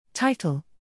Title: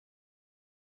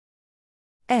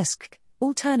 ESGq,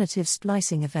 Alternative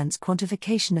Splicing Events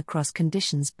Quantification Across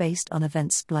Conditions Based on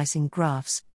Event Splicing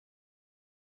Graphs.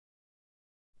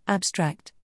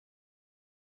 Abstract: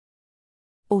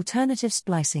 Alternative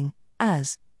splicing,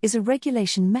 AS, is a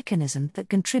regulation mechanism that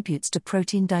contributes to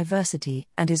protein diversity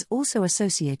and is also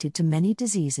associated to many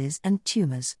diseases and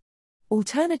tumors.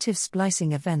 Alternative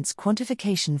splicing events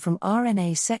quantification from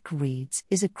RNA-seq reads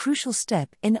is a crucial step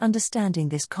in understanding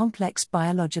this complex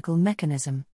biological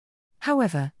mechanism.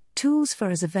 However, tools for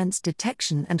AS events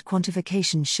detection and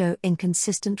quantification show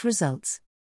inconsistent results.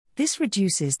 This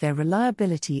reduces their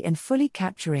reliability in fully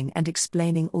capturing and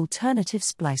explaining alternative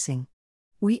splicing.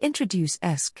 We introduce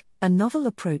ESGq, a novel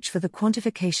approach for the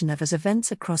quantification of AS events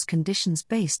across conditions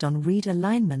based on read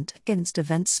alignment against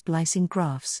event splicing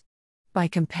graphs. By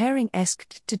comparing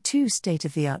ESGq to two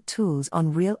state-of-the-art tools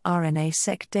on real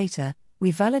RNA-seq data,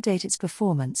 we validate its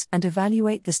performance and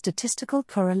evaluate the statistical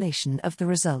correlation of the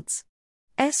results.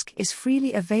 ESGq is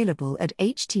freely available at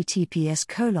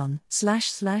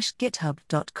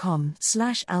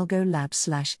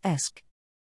https://github.com/algolab/ESGq.